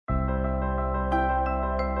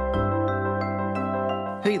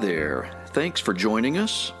Hey there, thanks for joining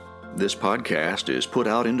us. This podcast is put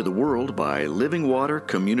out into the world by Living Water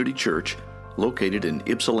Community Church, located in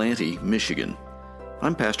Ypsilanti, Michigan.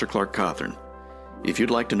 I'm Pastor Clark Cawthorn. If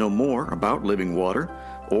you'd like to know more about Living Water,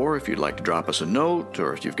 or if you'd like to drop us a note,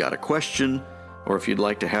 or if you've got a question, or if you'd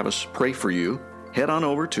like to have us pray for you, head on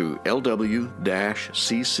over to lw-cc.org.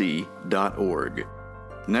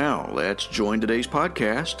 Now, let's join today's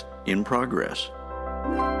podcast in progress.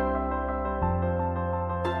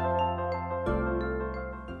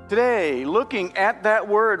 Today, looking at that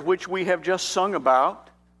word which we have just sung about,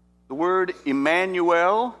 the word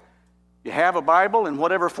Emmanuel. You have a Bible in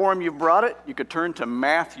whatever form you've brought it. You could turn to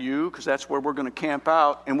Matthew, because that's where we're going to camp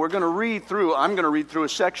out. And I'm going to read through a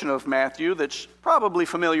section of Matthew that's probably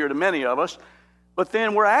familiar to many of us. But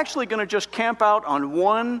then we're actually going to just camp out on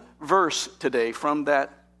one verse today from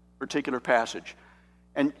that particular passage.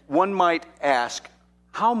 And one might ask,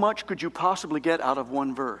 how much could you possibly get out of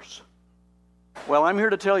one verse? Well, I'm here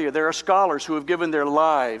to tell you, there are scholars who have given their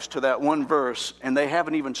lives to that one verse, and they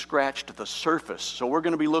haven't even scratched the surface. So we're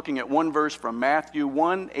going to be looking at one verse from Matthew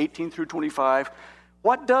 1, 18 through 25.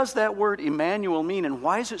 What does that word Emmanuel mean, and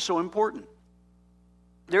why is it so important?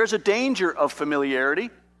 There's a danger of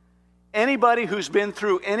familiarity. Anybody who's been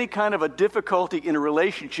through any kind of a difficulty in a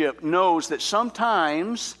relationship knows that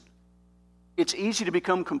sometimes it's easy to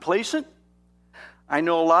become complacent. I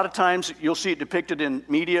know a lot of times you'll see it depicted in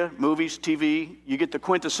media, movies, TV. You get the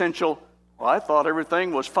quintessential, well, I thought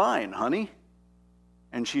everything was fine, honey.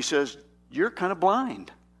 And she says, you're kind of blind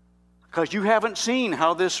because you haven't seen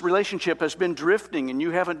how this relationship has been drifting and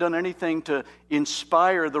you haven't done anything to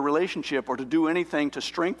inspire the relationship or to do anything to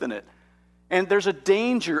strengthen it. And there's a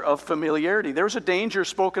danger of familiarity. There's a danger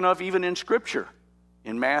spoken of even in Scripture.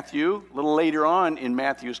 In Matthew, a little later on in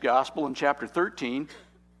Matthew's Gospel in chapter 13,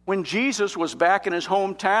 when Jesus was back in his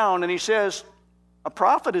hometown, and he says, a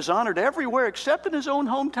prophet is honored everywhere except in his own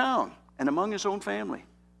hometown and among his own family.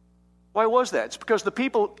 Why was that? It's because the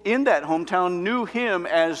people in that hometown knew him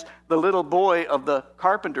as the little boy of the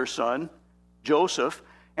carpenter's son, Joseph,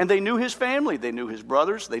 and they knew his family. They knew his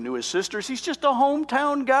brothers. They knew his sisters. He's just a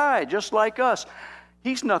hometown guy, just like us.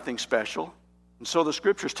 He's nothing special. And so the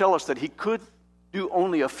Scriptures tell us that he could do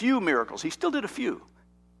only a few miracles. He still did a few.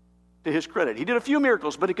 To his credit, he did a few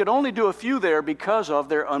miracles, but he could only do a few there because of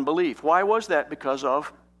their unbelief. Why was that? Because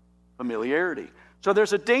of familiarity. So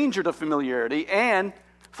there's a danger to familiarity, and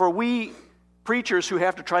for we preachers who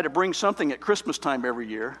have to try to bring something at Christmas time every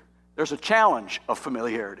year, there's a challenge of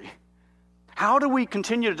familiarity. How do we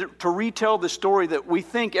continue to retell the story that we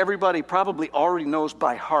think everybody probably already knows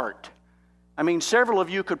by heart? I mean, several of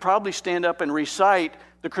you could probably stand up and recite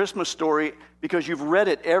the Christmas story because you've read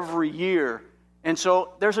it every year. And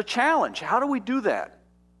so there's a challenge. How do we do that?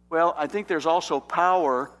 Well, I think there's also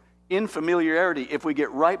power in familiarity if we get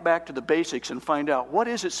right back to the basics and find out what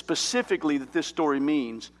is it specifically that this story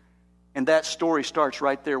means. And that story starts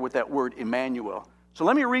right there with that word Emmanuel. So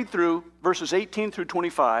let me read through verses 18 through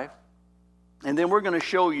 25. And then we're going to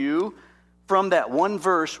show you from that one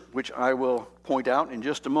verse, which I will point out in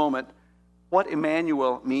just a moment, what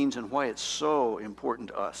Emmanuel means and why it's so important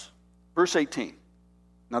to us. Verse 18.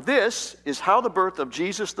 Now this is how the birth of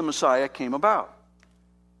Jesus the Messiah came about.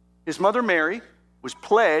 His mother Mary was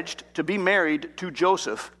pledged to be married to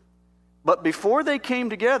Joseph, but before they came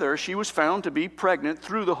together, she was found to be pregnant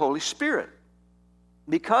through the Holy Spirit.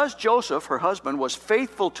 Because Joseph, her husband, was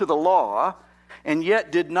faithful to the law and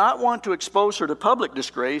yet did not want to expose her to public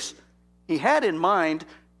disgrace, he had in mind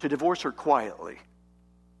to divorce her quietly.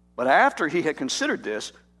 But after he had considered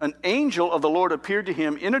this, an angel of the Lord appeared to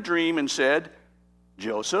him in a dream and said,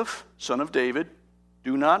 Joseph, son of David,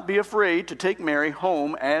 do not be afraid to take Mary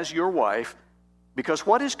home as your wife, because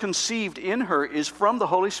what is conceived in her is from the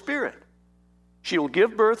Holy Spirit. She will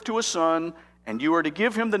give birth to a son, and you are to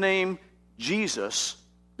give him the name Jesus,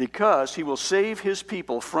 because he will save his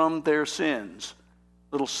people from their sins.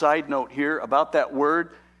 Little side note here about that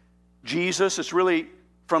word, Jesus. It's really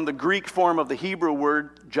from the Greek form of the Hebrew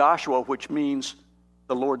word Joshua, which means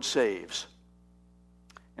the Lord saves.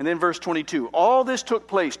 And then verse 22, all this took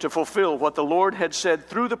place to fulfill what the Lord had said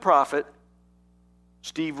through the prophet.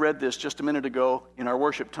 Steve read this just a minute ago in our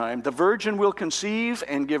worship time. The virgin will conceive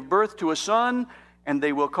and give birth to a son, and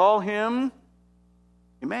they will call him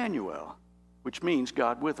Emmanuel, which means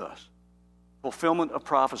God with us. Fulfillment of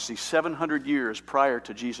prophecy 700 years prior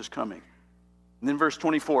to Jesus coming. And then verse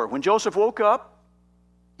 24, when Joseph woke up,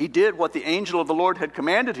 he did what the angel of the Lord had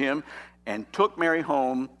commanded him and took Mary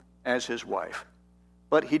home as his wife.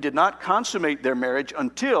 But he did not consummate their marriage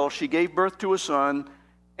until she gave birth to a son,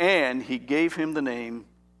 and he gave him the name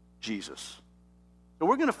Jesus. So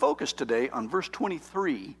we're going to focus today on verse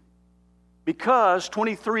 23 because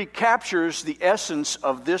 23 captures the essence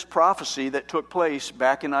of this prophecy that took place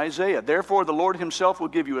back in Isaiah. Therefore, the Lord himself will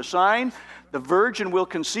give you a sign. The virgin will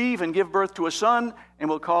conceive and give birth to a son, and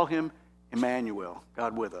will call him Emmanuel,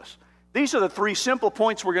 God with us. These are the three simple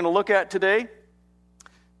points we're going to look at today.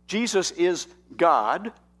 Jesus is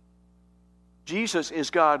God. Jesus is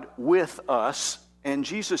God with us, and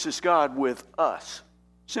Jesus is God with us.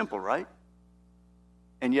 Simple, right?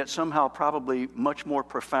 And yet somehow probably much more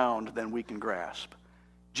profound than we can grasp.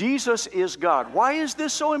 Jesus is God. Why is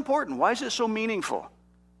this so important? Why is it so meaningful?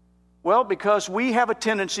 Well, because we have a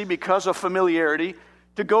tendency, because of familiarity,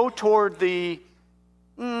 to go toward the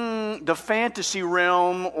fantasy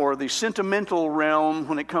realm or the sentimental realm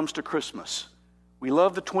when it comes to Christmas. We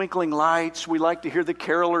love the twinkling lights. We like to hear the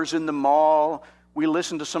carolers in the mall. We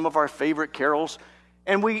listen to some of our favorite carols.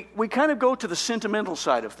 And we kind of go to the sentimental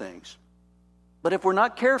side of things. But if we're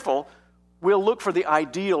not careful, we'll look for the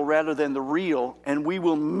ideal rather than the real, and we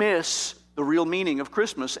will miss the real meaning of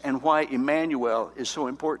Christmas and why Emmanuel is so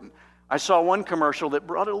important. I saw one commercial that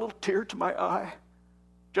brought a little tear to my eye.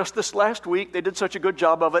 Just this last week, they did such a good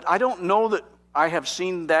job of it. I don't know that I have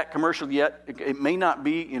seen that commercial yet. It may not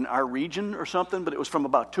be in our region or something, but it was from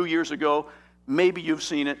about 2 years ago. Maybe you've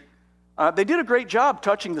seen it. They did a great job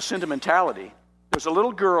touching the sentimentality. There's a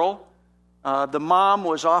little girl. The mom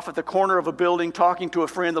was off at the corner of a building talking to a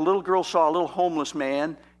friend. The little girl saw a little homeless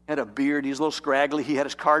man. He had a beard. He was a little scraggly. He had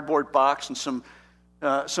his cardboard box and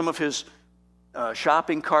some of his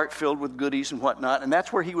shopping cart filled with goodies and whatnot. And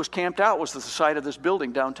that's where he was camped out, was the side of this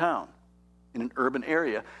building downtown in an urban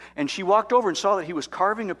area. And she walked over and saw that he was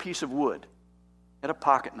carving a piece of wood, had a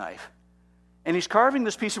pocket knife. And he's carving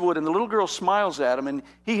this piece of wood, and the little girl smiles at him, and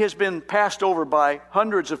he has been passed over by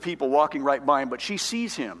hundreds of people walking right by him, but she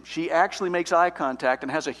sees him. She actually makes eye contact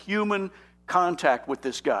and has a human contact with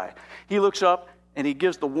this guy. He looks up, and he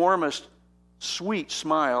gives the warmest, sweet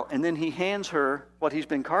smile, and then he hands her what he's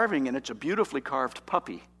been carving, and it's a beautifully carved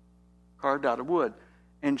puppy, carved out of wood.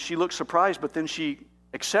 And she looks surprised, but then she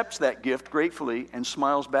accepts that gift gratefully and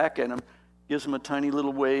smiles back at him, gives him a tiny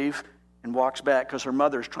little wave, and walks back because her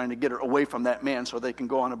mother's trying to get her away from that man so they can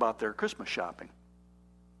go on about their Christmas shopping.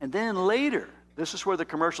 And then later, this is where the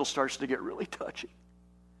commercial starts to get really touchy.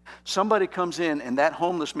 Somebody comes in, and that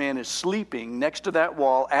homeless man is sleeping next to that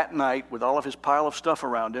wall at night with all of his pile of stuff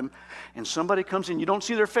around him. And somebody comes in. You don't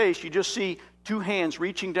see their face. You just see two hands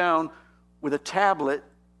reaching down with a tablet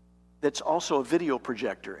that's also a video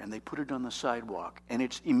projector, and they put it on the sidewalk. And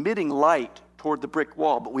it's emitting light toward the brick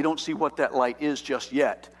wall, but we don't see what that light is just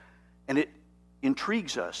yet. And it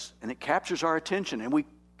intrigues us, and it captures our attention, and we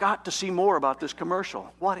got to see more about this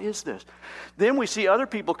commercial. What is this? Then we see other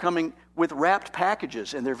people coming with wrapped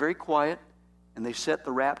packages, and they're very quiet, and they set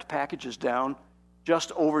the wrapped packages down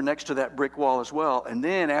just over next to that brick wall as well. And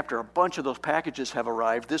then after a bunch of those packages have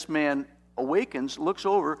arrived, this man awakens, looks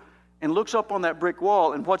over, and looks up on that brick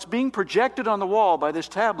wall, and what's being projected on the wall by this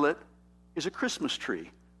tablet is a Christmas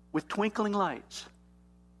tree with twinkling lights.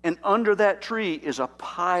 And under that tree is a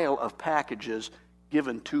pile of packages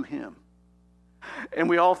given to him. And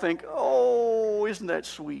we all think, oh, isn't that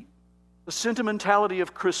sweet? The sentimentality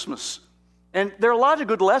of Christmas. And there are a lot of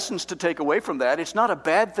good lessons to take away from that. It's not a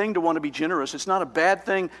bad thing to want to be generous. It's not a bad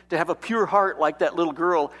thing to have a pure heart like that little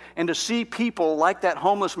girl and to see people like that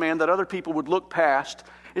homeless man that other people would look past.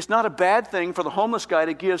 It's not a bad thing for the homeless guy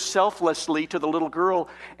to give selflessly to the little girl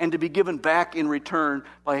and to be given back in return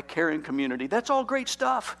by a caring community. That's all great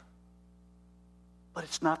stuff. But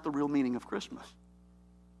it's not the real meaning of Christmas.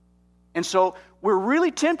 And so we're really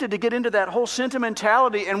tempted to get into that whole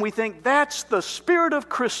sentimentality, and we think that's the spirit of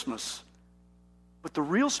Christmas. But the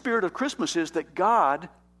real spirit of Christmas is that God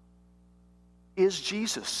is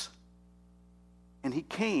Jesus. And he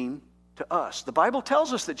came to us. The Bible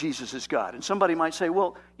tells us that Jesus is God. And somebody might say,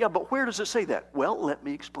 well, yeah, but where does it say that? Well, let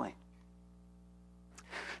me explain.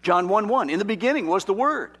 John 1:1, in the beginning was the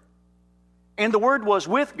Word. And the Word was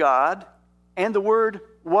with God, and the Word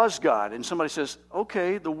was God. And somebody says,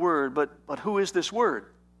 okay, the Word, but who is this Word?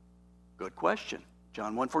 Good question.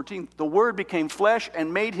 John 1:14, the Word became flesh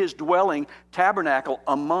and made his dwelling tabernacle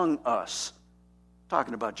among us.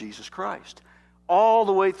 Talking about Jesus Christ. All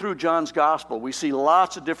the way through John's gospel, we see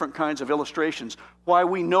lots of different kinds of illustrations why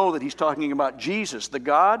we know that he's talking about Jesus, the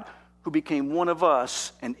God who became one of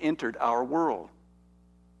us and entered our world.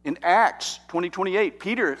 In Acts 20:28,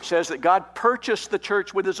 Peter says that God purchased the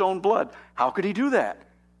church with his own blood. How could he do that?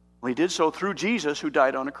 Well, he did so through Jesus, who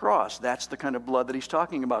died on a cross. That's the kind of blood that he's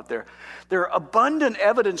talking about there. There are abundant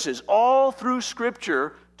evidences all through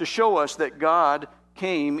Scripture to show us that God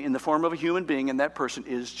came in the form of a human being, and that person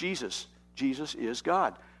is Jesus. Jesus is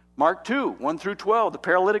God. Mark 2, 1 through 12, the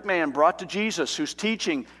paralytic man brought to Jesus who's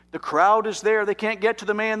teaching. The crowd is there. They can't get to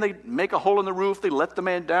the man. They make a hole in the roof. They let the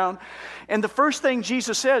man down. And the first thing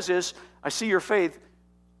Jesus says is, I see your faith,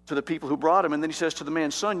 to the people who brought him. And then he says to the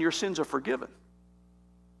man, son, your sins are forgiven.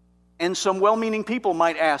 And some well-meaning people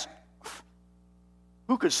might ask,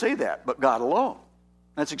 who could say that but God alone?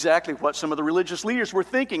 That's exactly what some of the religious leaders were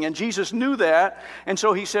thinking, and Jesus knew that. And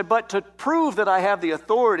so he said, but to prove that I have the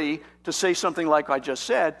authority to say something like I just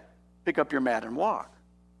said, pick up your mat and walk.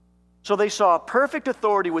 So they saw perfect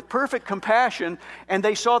authority with perfect compassion, and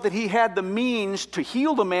they saw that he had the means to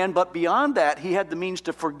heal the man, but beyond that, he had the means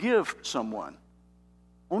to forgive someone.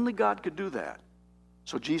 Only God could do that.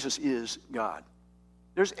 So Jesus is God.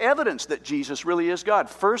 There's evidence that Jesus really is God.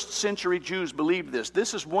 First century Jews believed this.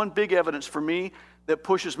 This is one big evidence for me that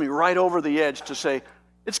pushes me right over the edge to say,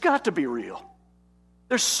 it's got to be real.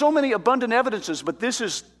 There's so many abundant evidences, but this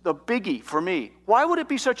is the biggie for me. Why would it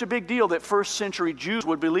be such a big deal that first century Jews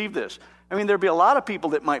would believe this? I mean, there'd be a lot of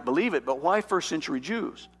people that might believe it, but why first century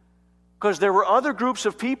Jews? Because there were other groups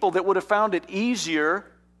of people that would have found it easier,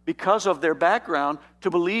 because of their background, to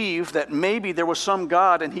believe that maybe there was some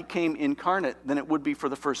God and he came incarnate than it would be for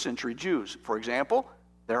the first century Jews. For example,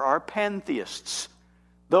 there are pantheists,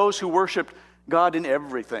 those who worship God in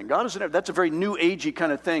everything. God is in everything. That's a very new agey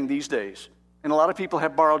kind of thing these days. And a lot of people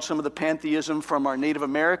have borrowed some of the pantheism from our Native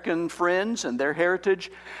American friends and their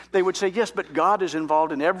heritage. They would say, yes, but God is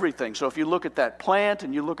involved in everything. So if you look at that plant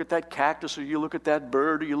and you look at that cactus or you look at that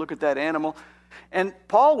bird or you look at that animal. And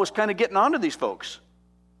Paul was kind of getting onto these folks,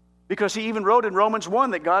 because he even wrote in Romans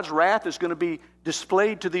 1 that God's wrath is going to be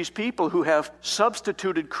displayed to these people who have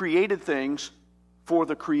substituted created things for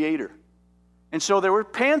the Creator. And so there were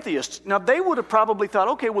pantheists. Now, they would have probably thought,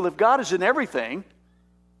 okay, well, if God is in everything,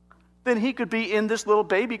 then he could be in this little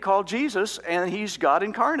baby called Jesus, and he's God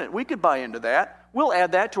incarnate. We could buy into that. We'll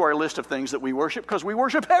add that to our list of things that we worship, because we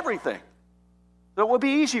worship everything. So it would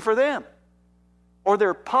be easy for them. Or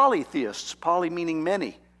they're polytheists, poly meaning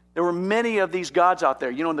many. There were many of these gods out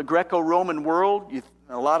there. You know, in the Greco-Roman world,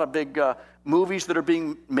 a lot of big movies that are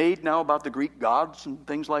being made now about the Greek gods and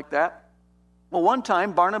things like that. Well, one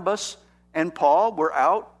time, Barnabas and Paul were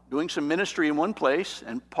out doing some ministry in one place,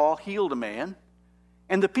 and Paul healed a man.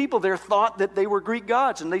 And the people there thought that they were Greek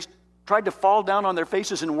gods, and they tried to fall down on their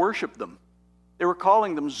faces and worship them. They were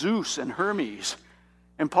calling them Zeus and Hermes.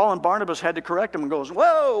 And Paul and Barnabas had to correct them and goes,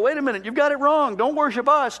 whoa, wait a minute, you've got it wrong. Don't worship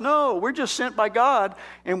us. No, we're just sent by God,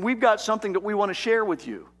 and we've got something that we want to share with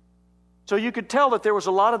you. So you could tell that there was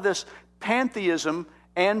a lot of this pantheism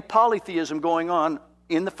and polytheism going on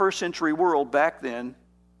in the first century world back then.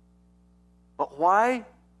 But why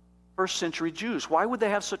first century Jews? Why would they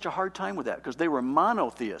have such a hard time with that? Because they were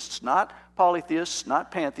monotheists, not polytheists,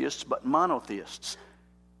 not pantheists, but monotheists.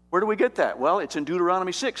 Where do we get that? Well, it's in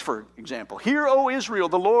Deuteronomy 6, for example. Hear, O Israel,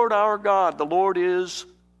 the Lord our God, the Lord is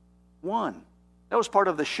one. That was part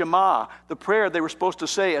of the Shema, the prayer they were supposed to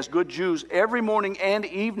say as good Jews every morning and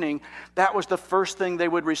evening. That was the first thing they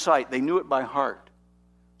would recite. They knew it by heart.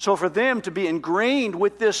 So for them to be ingrained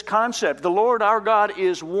with this concept, the Lord our God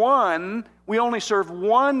is one, we only serve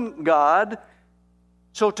one God.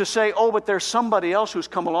 So to say, oh, but there's somebody else who's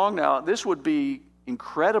come along now, this would be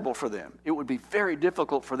incredible for them. It would be very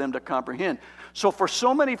difficult for them to comprehend. So for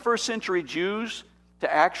so many first century Jews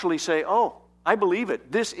to actually say, oh, I believe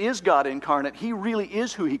it. This is God incarnate. He really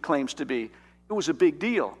is who he claims to be. It was a big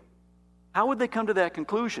deal. How would they come to that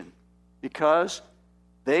conclusion? Because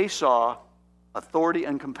they saw authority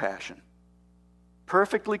and compassion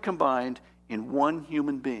perfectly combined in one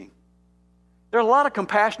human being. There are a lot of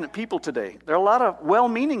compassionate people today. There are a lot of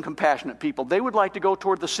well-meaning compassionate people. They would like to go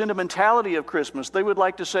toward the sentimentality of Christmas. They would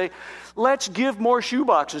like to say, let's give more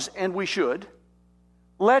shoeboxes, and we should.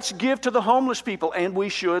 Let's give to the homeless people, and we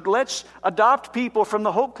should. Let's adopt people from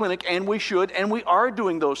the Hope Clinic, and we should. And we are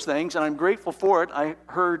doing those things, and I'm grateful for it. I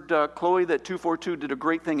heard Chloe that 242 did a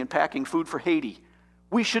great thing in packing food for Haiti.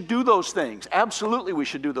 We should do those things. Absolutely, we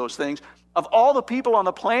should do those things. Of all the people on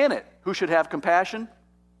the planet who should have compassion,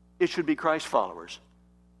 it should be Christ followers.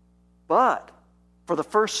 But for the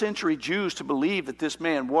first century Jews to believe that this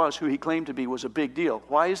man was who he claimed to be was a big deal.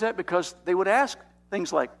 Why is that? Because they would ask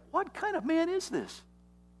things like, what kind of man is this?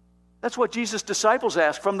 That's what Jesus' disciples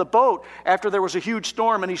asked from the boat after there was a huge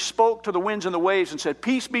storm, and he spoke to the winds and the waves and said,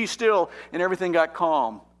 peace be still, and everything got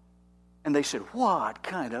calm. And they said, what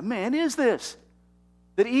kind of man is this?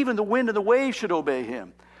 That even the wind and the waves should obey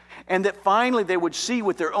him. And that finally they would see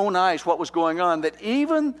with their own eyes what was going on, that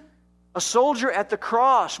even a soldier at the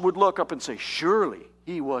cross would look up and say, surely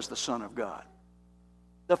he was the Son of God.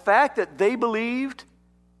 The fact that they believed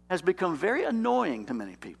has become very annoying to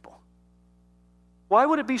many people. Why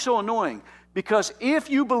would it be so annoying? Because if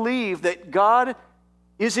you believe that God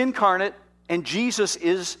is incarnate and Jesus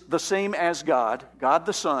is the same as God, God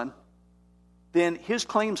the Son, then his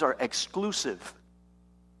claims are exclusive.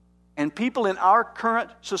 And people in our current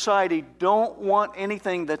society don't want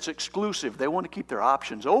anything that's exclusive. They want to keep their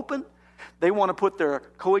options open. They want to put their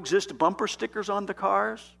coexist bumper stickers on the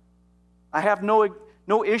cars. I have no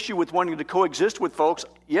issue with wanting to coexist with folks.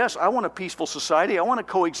 Yes, I want a peaceful society. I want to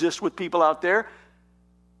coexist with people out there.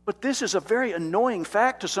 But this is a very annoying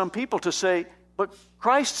fact to some people to say, but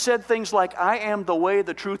Christ said things like, I am the way,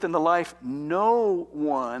 the truth, and the life. No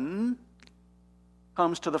one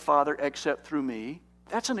comes to the Father except through me.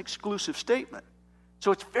 That's an exclusive statement.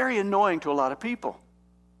 So it's very annoying to a lot of people.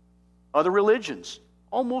 Other religions,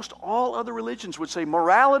 almost all other religions would say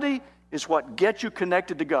morality is what gets you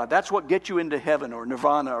connected to God. That's what gets you into heaven or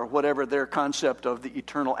nirvana or whatever their concept of the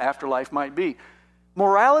eternal afterlife might be.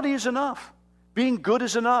 Morality is enough. Being good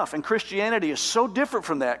is enough. And Christianity is so different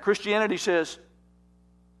from that. Christianity says,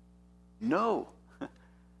 no.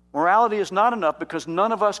 Morality is not enough because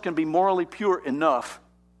none of us can be morally pure enough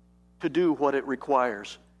to do what it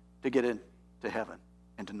requires to get into heaven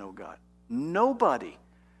and to know God. Nobody.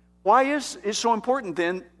 Why is it so important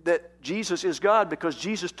then that Jesus is God? Because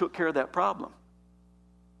Jesus took care of that problem.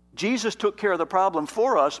 Jesus took care of the problem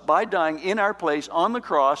for us by dying in our place on the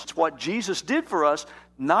cross. It's what Jesus did for us,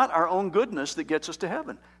 not our own goodness, that gets us to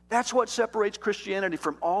heaven. That's what separates Christianity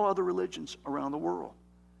from all other religions around the world.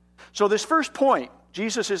 So this first point,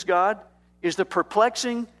 Jesus is God, is the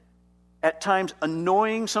perplexing, at times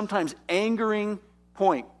annoying, sometimes angering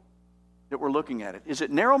point that we're looking at it. Is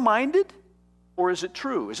it narrow-minded or is it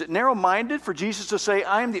true? Is it narrow-minded for Jesus to say,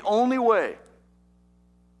 I am the only way?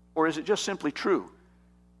 Or is it just simply true?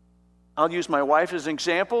 I'll use my wife as an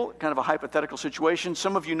example, kind of a hypothetical situation.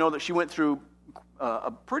 Some of you know that she went through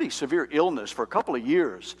a pretty severe illness for a couple of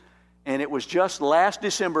years. And it was just last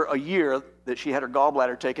December, a year, that she had her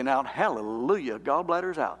gallbladder taken out. Hallelujah,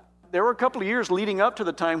 gallbladder's out. There were a couple of years leading up to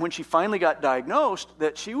the time when she finally got diagnosed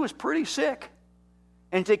that she was pretty sick.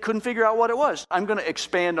 And they couldn't figure out what it was. I'm going to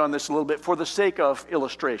expand on this a little bit for the sake of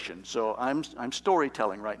illustration. So I'm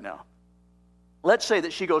storytelling right now. Let's say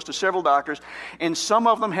that she goes to several doctors, and some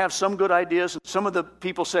of them have some good ideas, and some of the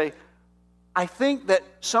people say, I think that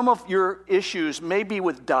some of your issues may be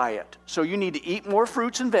with diet. So you need to eat more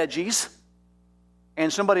fruits and veggies.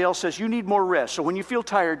 And somebody else says, you need more rest. So when you feel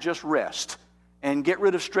tired, just rest and get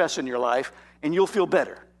rid of stress in your life, and you'll feel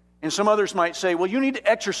better. And some others might say, well, you need to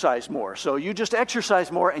exercise more. So you just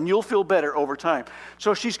exercise more, and you'll feel better over time.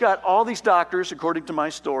 So she's got all these doctors, according to my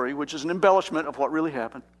story, which is an embellishment of what really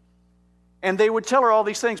happened. And they would tell her all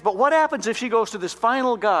these things. But what happens if she goes to this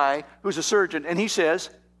final guy who's a surgeon, and he says,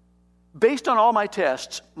 based on all my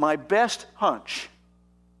tests, my best hunch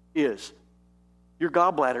is your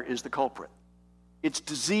gallbladder is the culprit. It's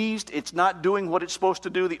diseased. It's not doing what it's supposed to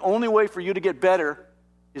do. The only way for you to get better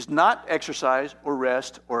is not exercise or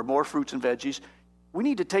rest or more fruits and veggies. We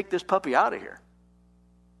need to take this puppy out of here.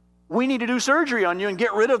 We need to do surgery on you and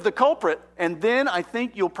get rid of the culprit, and then I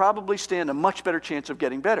think you'll probably stand a much better chance of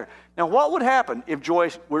getting better. Now, what would happen if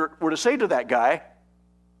Joyce were to say to that guy,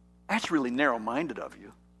 that's really narrow-minded of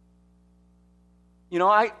you. You know,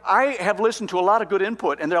 I have listened to a lot of good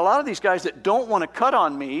input, and there are a lot of these guys that don't want to cut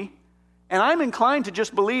on me. And I'm inclined to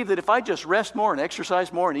just believe that if I just rest more and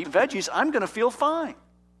exercise more and eat veggies, I'm going to feel fine.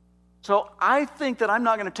 So I think that I'm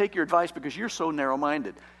not going to take your advice because you're so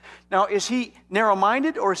narrow-minded. Now, is he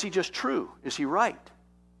narrow-minded or is he just true? Is he right?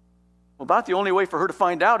 Well, about the only way for her to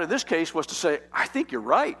find out in this case was to say, I think you're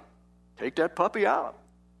right. Take that puppy out.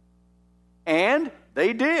 And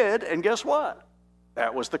they did, and guess what?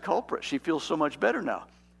 That was the culprit. She feels so much better now.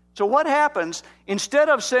 So what happens, instead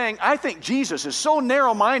of saying, I think Jesus is so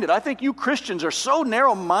narrow-minded, I think you Christians are so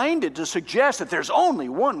narrow-minded to suggest that there's only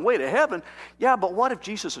one way to heaven. Yeah, but what if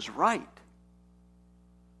Jesus is right?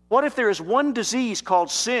 What if there is one disease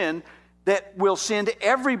called sin that will send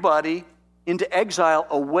everybody into exile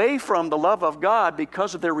away from the love of God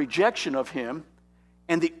because of their rejection of Him?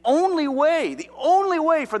 And the only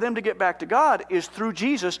way for them to get back to God is through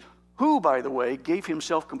Jesus, who, by the way, gave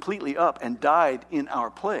Himself completely up and died in our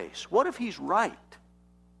place. What if He's right?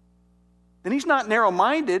 Then He's not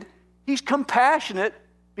narrow-minded. He's compassionate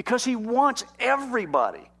because He wants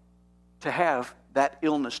everybody to have that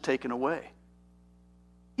illness taken away.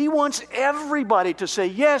 He wants everybody to say,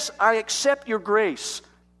 yes, I accept your grace.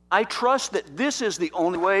 I trust that this is the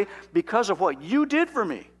only way because of what you did for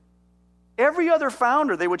me. Every other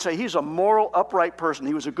founder, they would say, he's a moral, upright person.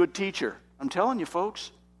 He was a good teacher. I'm telling you, folks,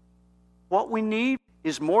 what we need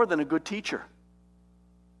is more than a good teacher.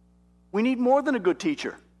 We need more than a good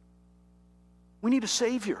teacher. We need a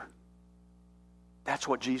Savior. That's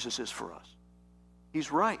what Jesus is for us.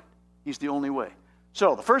 He's right. He's the only way.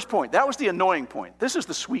 So the first point, that was the annoying point. This is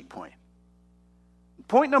the sweet point.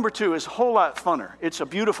 Point number 2 is a whole lot funner. It's a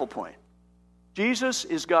beautiful point. Jesus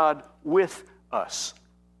is God with us.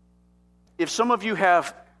 If some of you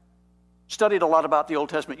have studied a lot about the Old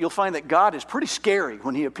Testament, you'll find that God is pretty scary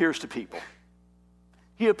when he appears to people.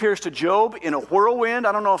 He appears to Job in a whirlwind.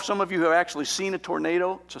 I don't know if some of you have actually seen a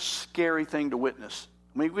tornado. It's a scary thing to witness.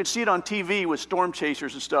 I mean, you can see it on TV with storm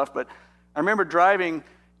chasers and stuff, but I remember driving,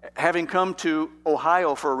 having come to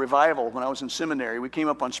Ohio for a revival when I was in seminary. We came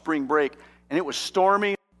up on spring break, and it was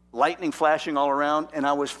stormy, lightning flashing all around, and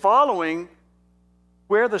I was following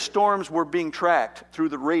where the storms were being tracked through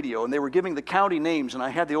the radio, and they were giving the county names, and I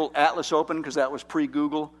had the old atlas open because that was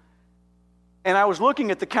pre-Google. And I was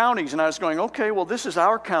looking at the counties, and I was going, okay, well, this is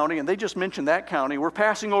our county, and they just mentioned that county. We're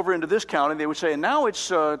passing over into this county. They would say, and now it's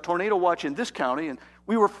tornado watch in this county, and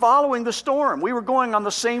we were following the storm. We were going on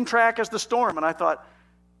the same track as the storm, and I thought,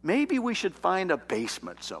 maybe we should find a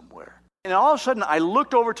basement somewhere. And all of a sudden, I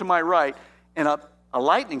looked over to my right, and a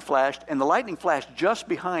lightning flashed, and the lightning flashed just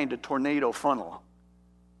behind a tornado funnel.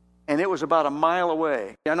 And it was about a mile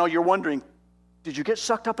away. I know you're wondering, did you get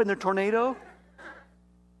sucked up in the tornado?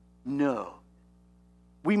 No.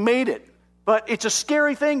 We made it. But it's a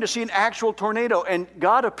scary thing to see an actual tornado. And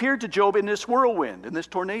God appeared to Job in this whirlwind, in this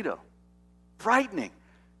tornado. Frightening.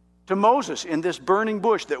 To Moses in this burning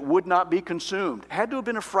bush that would not be consumed. It had to have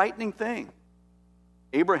been a frightening thing.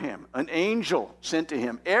 Abraham, an angel sent to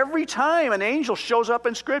him. Every time an angel shows up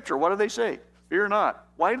in Scripture, what do they say? Fear not.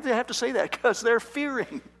 Why do they have to say that? Because they're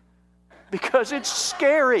fearing. Because it's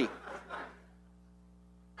scary.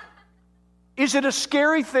 Is it a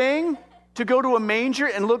scary thing to go to a manger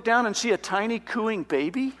and look down and see a tiny cooing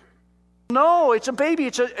baby? No, it's a baby.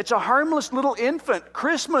 It's a harmless little infant.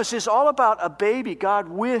 Christmas is all about a baby, God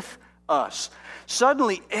with us.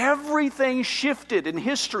 Suddenly, everything shifted in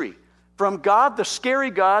history from God, the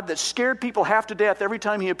scary God that scared people half to death every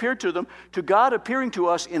time he appeared to them, to God appearing to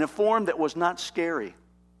us in a form that was not scary.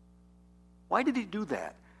 Why did he do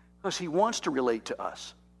that? Because he wants to relate to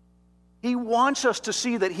us. He wants us to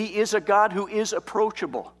see that he is a God who is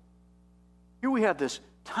approachable. Here we have this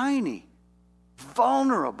tiny,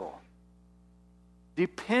 vulnerable,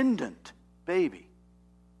 dependent baby,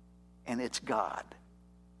 and it's God.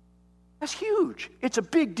 That's huge. It's a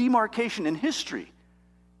big demarcation in history.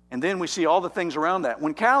 And then we see all the things around that.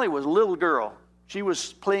 When Callie was a little girl, she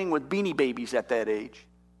was playing with Beanie Babies at that age,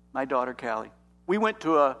 my daughter Callie. We went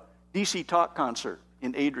to a DC Talk concert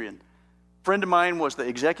in Adrian. A friend of mine was the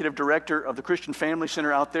executive director of the Christian Family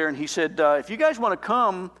Center out there, and he said, if you guys want to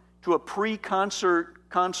come to a pre-concert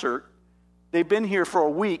concert, they've been here for a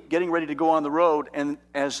week getting ready to go on the road, and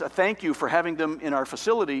as a thank you for having them in our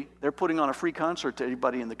facility, they're putting on a free concert to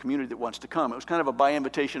anybody in the community that wants to come. It was kind of a by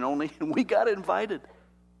invitation only, and we got invited.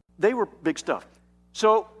 They were big stuff.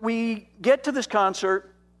 So we get to this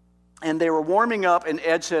concert, and they were warming up, and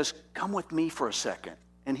Ed says, come with me for a second.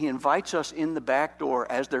 And he invites us in the back door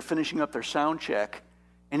as they're finishing up their sound check.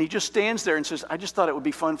 And he just stands there and says, I just thought it would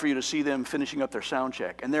be fun for you to see them finishing up their sound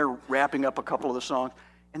check. And they're wrapping up a couple of the songs.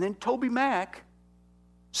 And then Toby Mac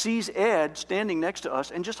sees Ed standing next to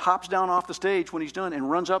us and just hops down off the stage when he's done and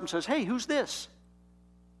runs up and says, hey, who's this?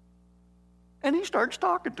 And he starts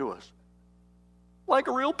talking to us like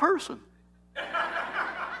a real person.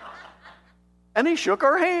 And he shook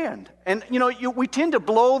our hand. And, we tend to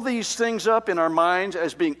blow these things up in our minds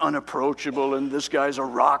as being unapproachable, and this guy's a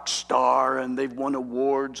rock star, and they've won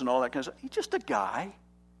awards and all that kind of stuff. He's just a guy.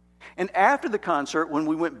 And after the concert, when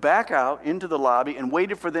we went back out into the lobby and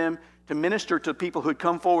waited for them to minister to people who had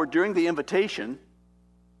come forward during the invitation,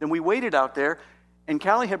 then we waited out there, and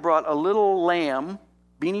Callie had brought a little lamb,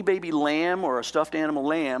 Beanie Baby lamb or a stuffed animal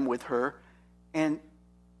lamb with her, and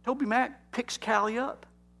Toby Mac picks Callie up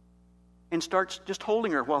and starts just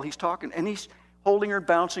holding her while he's talking. And he's holding her,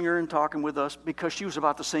 bouncing her, and talking with us because she was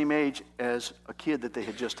about the same age as a kid that they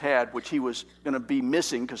had just had, which he was going to be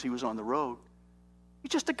missing because he was on the road.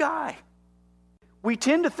 He's just a guy. We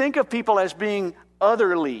tend to think of people as being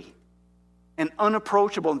otherly and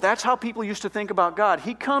unapproachable. And that's how people used to think about God.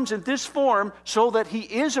 He comes in this form so that he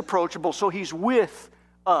is approachable, so he's with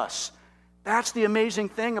us. That's the amazing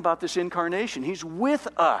thing about this incarnation. He's with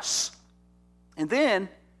us. And then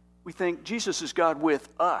we think Jesus is God with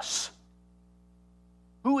us.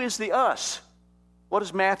 Who is the us? What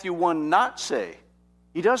does Matthew 1 not say?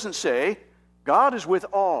 He doesn't say, God is with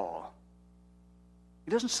all.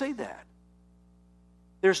 He doesn't say that.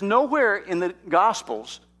 There's nowhere in the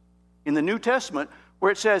Gospels, in the New Testament,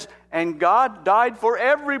 where it says, and God died for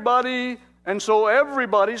everybody, and so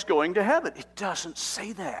everybody's going to heaven. It doesn't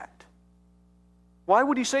say that. Why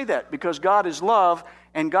would he say that? Because God is love,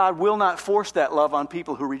 and God will not force that love on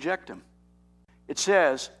people who reject him. It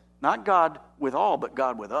says, not God with all, but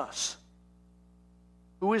God with us.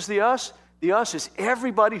 Who is the us? The us is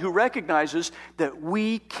everybody who recognizes that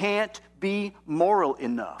we can't be moral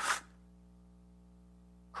enough.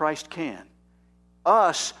 Christ can.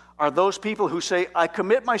 Us are those people who say, I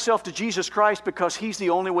commit myself to Jesus Christ because he's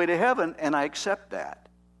the only way to heaven, and I accept that.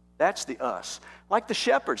 That's the us. Like the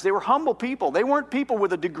shepherds, they were humble people. They weren't people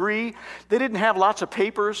with a degree. They didn't have lots of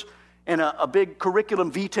papers and a big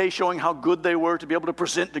curriculum vitae showing how good they were to be able to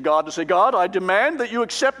present to God, to say, God, I demand that you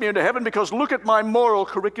accept me into heaven because look at my moral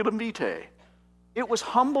curriculum vitae. It was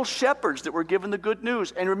humble shepherds that were given the good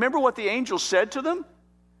news. And remember what the angels said to them?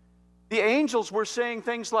 The angels were saying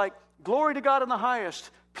things like, glory to God in the highest,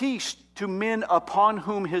 peace to men upon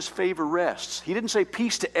whom his favor rests. He didn't say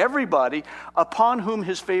peace to everybody, upon whom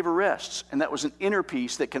his favor rests. And that was an inner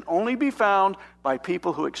peace that can only be found by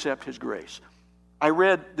people who accept his grace. I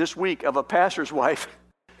read this week of a pastor's wife.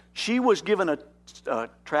 She was given a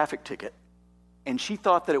traffic ticket, and she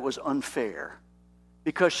thought that it was unfair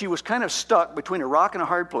because she was kind of stuck between a rock and a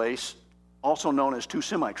hard place, also known as two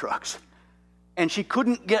semi-trucks. And she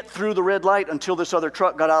couldn't get through the red light until this other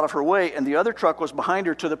truck got out of her way, and the other truck was behind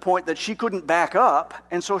her to the point that she couldn't back up,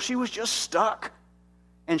 and so she was just stuck.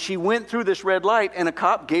 And she went through this red light, and a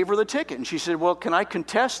cop gave her the ticket. And she said, well, can I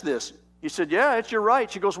contest this? He said, yeah, it's your right.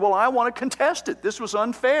 She goes, well, I want to contest it. This was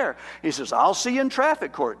unfair. He says, I'll see you in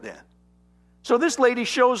traffic court then. So this lady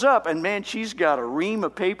shows up, and man, she's got a ream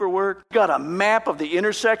of paperwork, got a map of the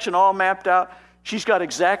intersection all mapped out. She's got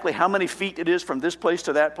exactly how many feet it is from this place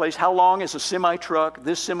to that place. How long is a semi-truck?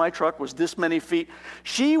 This semi-truck was this many feet.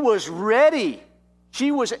 She was ready.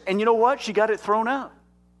 And you know what? She got it thrown out.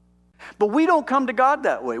 But we don't come to God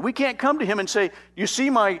that way. We can't come to him and say, you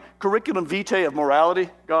see my curriculum vitae of morality,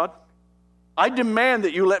 God? I demand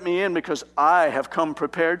that you let me in because I have come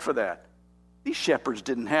prepared for that. These shepherds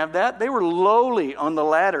didn't have that. They were lowly on the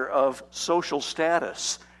ladder of social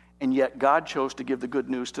status, and yet God chose to give the good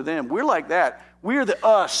news to them. We're like that. We're the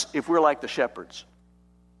us if we're like the shepherds.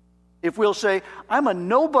 If we'll say, I'm a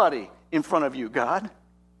nobody in front of you, God.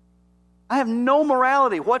 I have no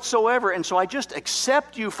morality whatsoever, and so I just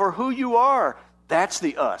accept you for who you are. That's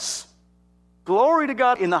the us. Glory to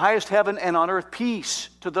God in the highest heaven, and on earth peace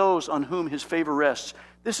to those on whom his favor rests.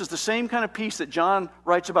 This is the same kind of peace that John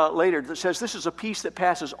writes about later that says this is a peace that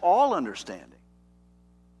passes all understanding.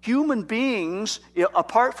 Human beings,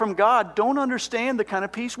 apart from God, don't understand the kind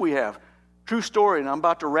of peace we have. True story, and I'm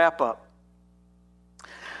about to wrap up.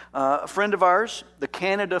 A friend of ours, the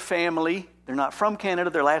Canada family, they're not from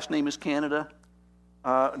Canada, their last name is Canada.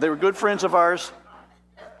 They were good friends of ours.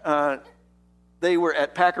 They were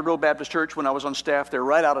at Packard Road Baptist Church when I was on staff there,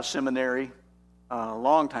 right out of seminary, a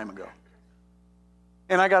long time ago.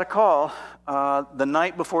 And I got a call the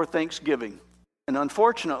night before Thanksgiving. And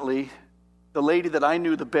unfortunately, the lady that I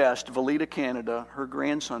knew the best, Valita Canada, her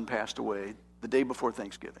grandson passed away the day before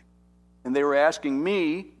Thanksgiving. And they were asking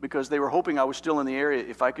me, because they were hoping I was still in the area,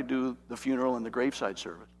 if I could do the funeral and the graveside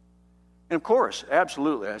service. And of course,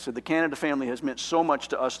 absolutely. I said, the Canada family has meant so much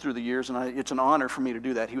to us through the years, and it's an honor for me to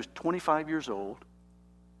do that. He was 25 years old.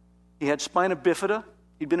 He had spina bifida.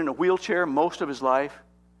 He'd been in a wheelchair most of his life.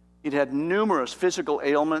 He'd had numerous physical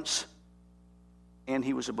ailments, and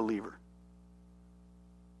he was a believer.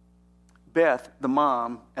 Beth, the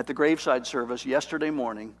mom, at the graveside service yesterday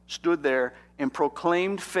morning, stood there and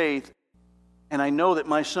proclaimed faith, and I know that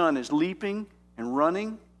my son is leaping and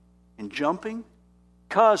running and jumping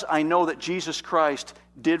because I know that Jesus Christ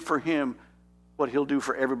did for him what he'll do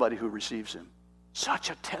for everybody who receives him. Such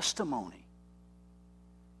a testimony.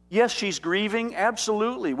 Yes, she's grieving,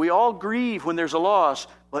 absolutely. We all grieve when there's a loss,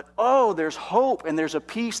 but there's hope and there's a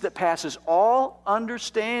peace that passes all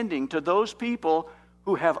understanding to those people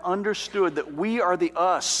who have understood that we are the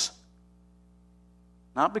us.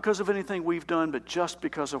 Not because of anything we've done, but just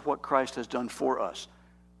because of what Christ has done for us.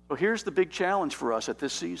 So here's the big challenge for us at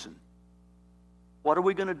this season. What are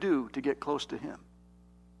we going to do to get close to him?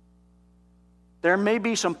 There may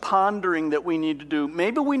be some pondering that we need to do.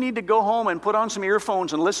 Maybe we need to go home and put on some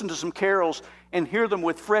earphones and listen to some carols and hear them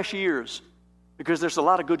with fresh ears, because there's a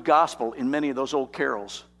lot of good gospel in many of those old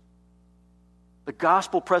carols. The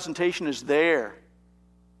gospel presentation is there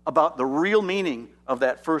about the real meaning of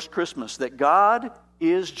that first Christmas, that God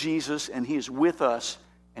is Jesus and he is with us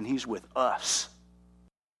and he's with us.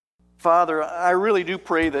 Father, I really do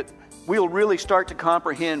pray that we'll really start to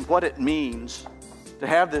comprehend what it means to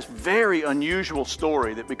have this very unusual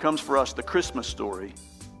story that becomes for us the Christmas story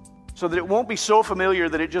so that it won't be so familiar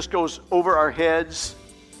that it just goes over our heads.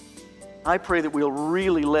 I pray that we'll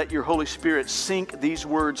really let your Holy Spirit sink these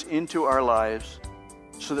words into our lives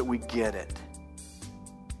so that we get it.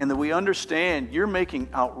 And that we understand you're making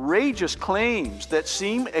outrageous claims that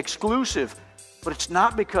seem exclusive, but it's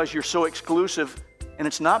not because you're so exclusive, and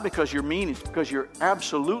it's not because you're mean, it's because you're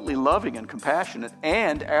absolutely loving and compassionate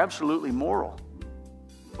and absolutely moral,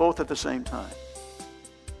 both at the same time.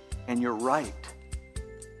 And you're right.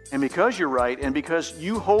 And because you're right, and because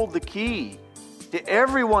you hold the key to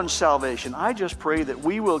everyone's salvation, I just pray that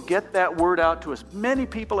we will get that word out to as many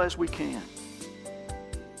people as we can,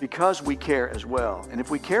 because we care as well. And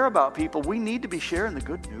if we care about people, we need to be sharing the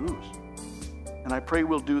good news. And I pray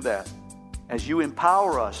we'll do that as you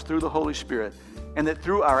empower us through the Holy Spirit, and that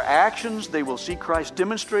through our actions they will see Christ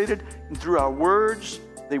demonstrated, and through our words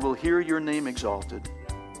they will hear your name exalted.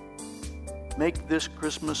 Make this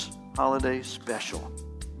Christmas holiday special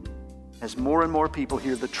as more and more people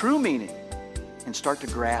hear the true meaning and start to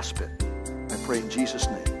grasp it. I pray in Jesus'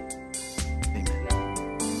 name.